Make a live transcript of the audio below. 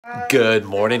Good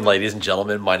morning, ladies and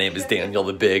gentlemen. My name is Daniel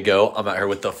the Big O. I'm out here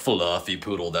with the Fluffy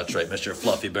Poodle. That's right, Mr.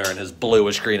 Fluffy Bear and his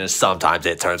bluish greenish, sometimes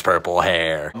it turns purple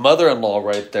hair. Mother-in-law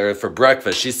right there for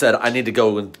breakfast. She said, I need to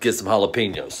go and get some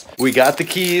jalapenos. We got the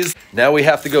keys. Now we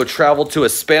have to go travel to a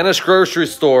Spanish grocery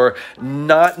store,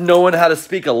 not knowing how to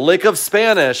speak a lick of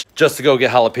Spanish, just to go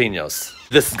get jalapenos.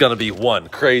 This is gonna be one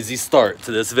crazy start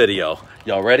to this video.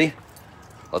 Y'all ready?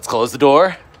 Let's close the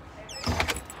door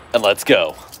and let's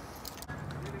go.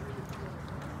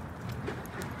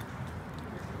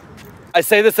 I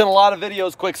say this in a lot of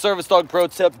videos, quick service dog pro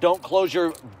tip, don't close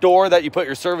your door that you put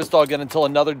your service dog in until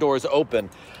another door is open.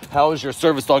 How is your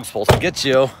service dog supposed to get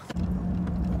you?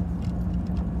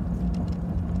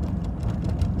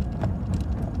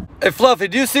 Hey Fluffy,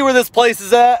 do you see where this place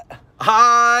is at?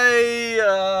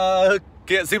 I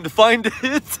can't seem to find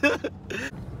it.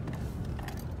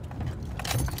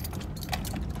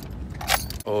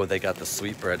 Oh, they got the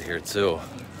sweetbread here too.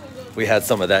 We had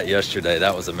some of that yesterday,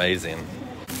 that was amazing.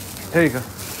 Here you go.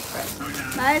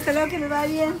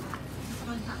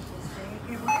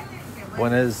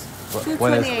 Buenos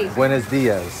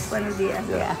días. Buenos días,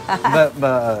 Yeah.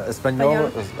 yeah.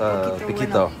 Español,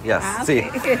 piquito. Yes. Sí.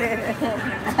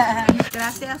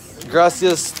 Gracias.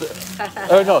 Gracias.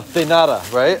 Oh, no, de nada,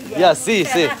 right? Yeah, sí,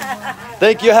 sí.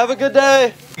 Thank you. Have a good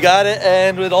day. Got it,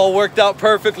 and it all worked out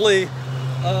perfectly.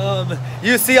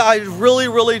 You see, I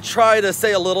really try to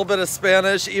say a little bit of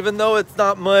Spanish, even though it's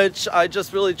not much. I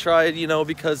just really tried, you know,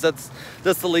 because that's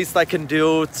the least I can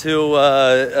do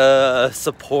to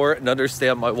support and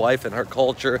understand my wife and her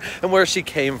culture and where she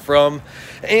came from,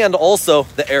 and also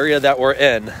the area that we're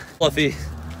in. Fluffy,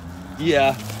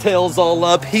 yeah, tail's all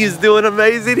up. He's doing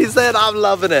amazing. He said, I'm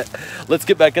loving it. Let's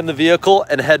get back in the vehicle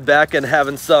and head back and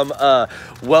having some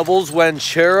huevos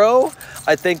ranchero.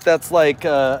 I think that's like,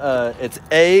 it's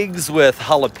eggs with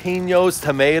jalapenos,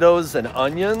 tomatoes, and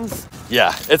onions.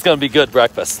 Yeah, it's gonna be good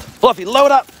breakfast. Fluffy, load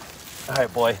up. All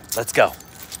right, boy, let's go.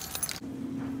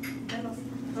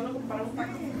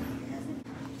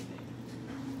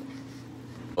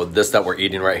 Oh, this that we're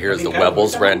eating right here is the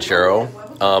huevos ranchero.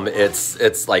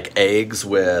 It's like eggs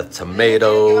with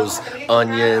tomatoes,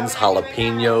 onions,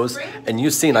 jalapenos, and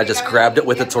you've seen I just grabbed it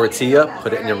with a tortilla,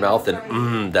 put it in your mouth,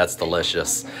 and that's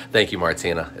delicious. Thank you,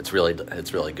 Martina. It's really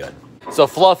good. So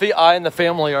Fluffy, I and the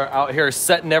family are out here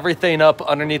setting everything up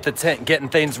underneath the tent, getting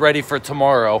things ready for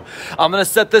tomorrow. I'm gonna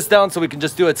set this down so we can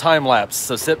just do a time lapse.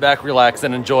 So sit back, relax,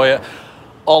 and enjoy it.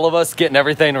 All of us getting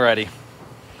everything ready.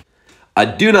 I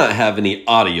do not have any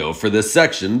audio for this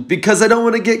section because I don't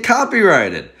want to get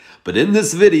copyrighted. But in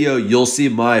this video, you'll see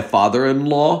my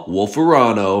father-in-law,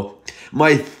 Wolferano,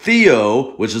 my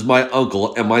Theo, which is my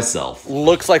uncle, and myself.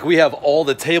 Looks like we have all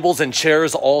the tables and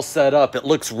chairs all set up. It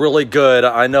looks really good.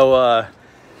 I know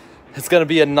it's going to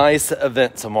be a nice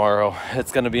event tomorrow.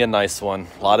 It's going to be a nice one.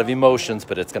 A lot of emotions,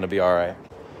 but it's going to be all right.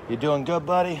 You doing good,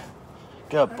 buddy?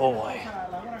 Good boy.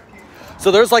 So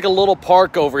there's like a little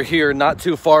park over here not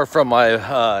too far from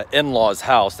my in-laws'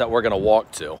 house that we're gonna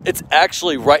walk to. It's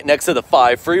actually right next to the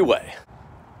 5 freeway.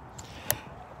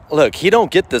 Look, he don't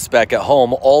get this back at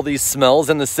home. All these smells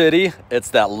in the city,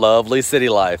 it's that lovely city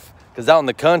life. Because out in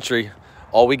the country,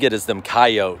 all we get is them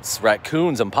coyotes,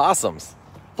 raccoons, and possums.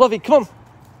 Fluffy, come on.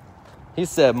 He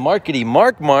said, markety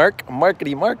mark,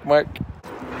 markety mark, mark.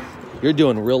 You're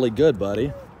doing really good,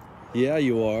 buddy. Yeah,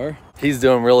 you are. He's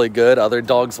doing really good. Other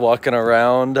dogs walking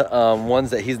around, ones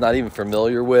that he's not even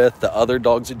familiar with. The other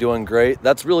dogs are doing great.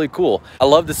 That's really cool. I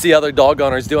love to see other dog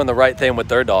owners doing the right thing with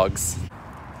their dogs.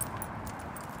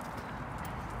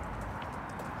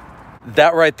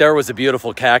 That right there was a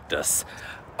beautiful cactus.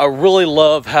 I really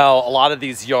love how a lot of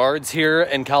these yards here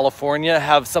in California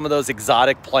have some of those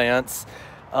exotic plants,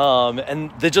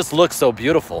 and they just look so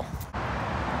beautiful.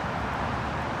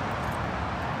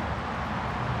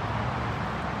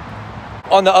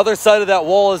 On the other side of that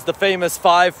wall is the famous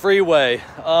 5 freeway.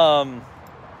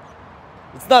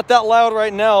 It's not that loud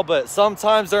right now, but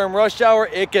sometimes during rush hour,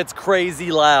 it gets crazy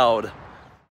loud.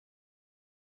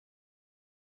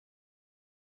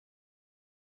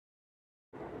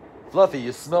 Fluffy,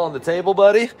 you smelling the table,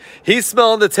 buddy? He's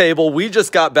smelling the table. We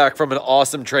just got back from an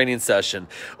awesome training session.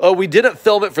 We didn't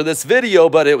film it for this video,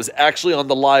 but it was actually on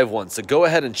the live one, so go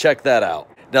ahead and check that out.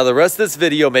 Now, the rest of this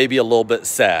video may be a little bit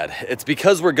sad. It's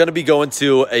because we're going to be going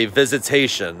to a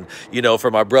visitation, you know, for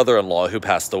my brother-in-law who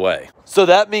passed away. So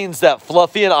that means that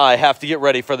Fluffy and I have to get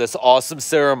ready for this awesome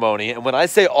ceremony. And when I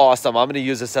say awesome, I'm going to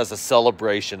use this as a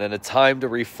celebration and a time to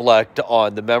reflect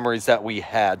on the memories that we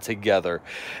had together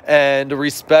and to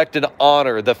respect and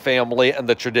honor the family and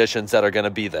the traditions that are going to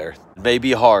be there. It may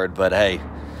be hard, but hey,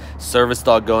 service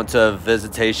dog going to a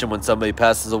visitation when somebody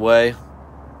passes away,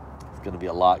 Going to be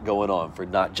a lot going on for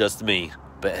not just me,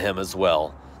 but him as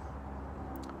well.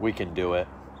 We can do it.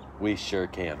 We sure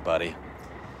can, buddy.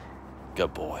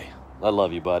 Good boy. I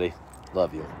love you, buddy.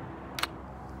 Love you.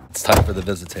 It's time for the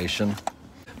visitation.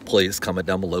 Please comment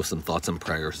down below some thoughts and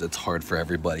prayers. It's hard for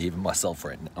everybody, even myself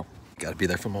right now. Gotta be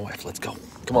there for my wife. Let's go.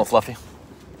 Come on, Fluffy.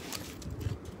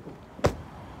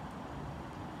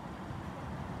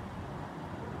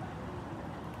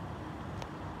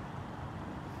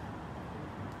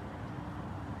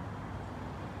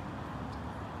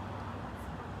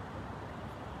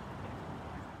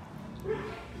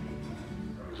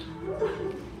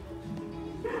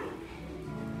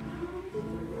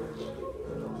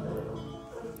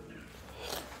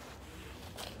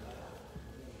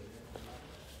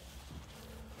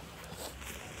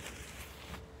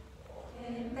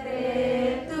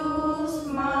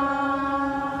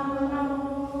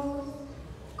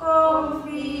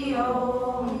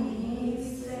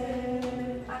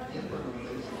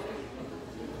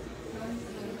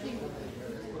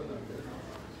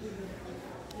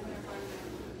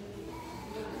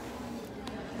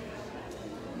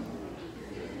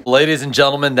 Ladies and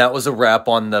gentlemen, that was a wrap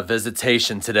on the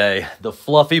visitation today. The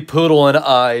Fluffy Poodle and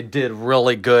I did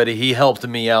really good. He helped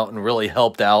me out and really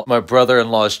helped out my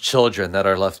brother-in-law's children that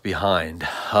are left behind.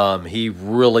 He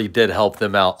really did help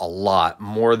them out a lot,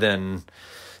 more than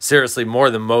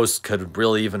most could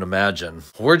really even imagine.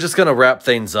 We're just gonna wrap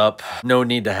things up. No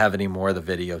need to have any more of the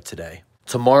video today.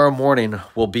 Tomorrow morning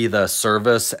will be the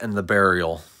service and the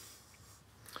burial.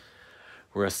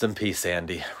 Rest in peace,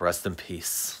 Andy. Rest in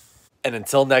peace. And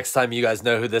until next time, you guys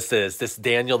know who this is. This is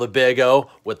Daniel the Big O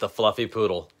with the Fluffy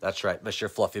Poodle. That's right, Mr.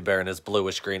 Fluffy Bear and his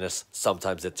bluish greenish.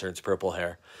 Sometimes it turns purple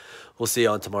hair. We'll see you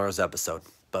on tomorrow's episode.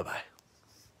 Bye-bye.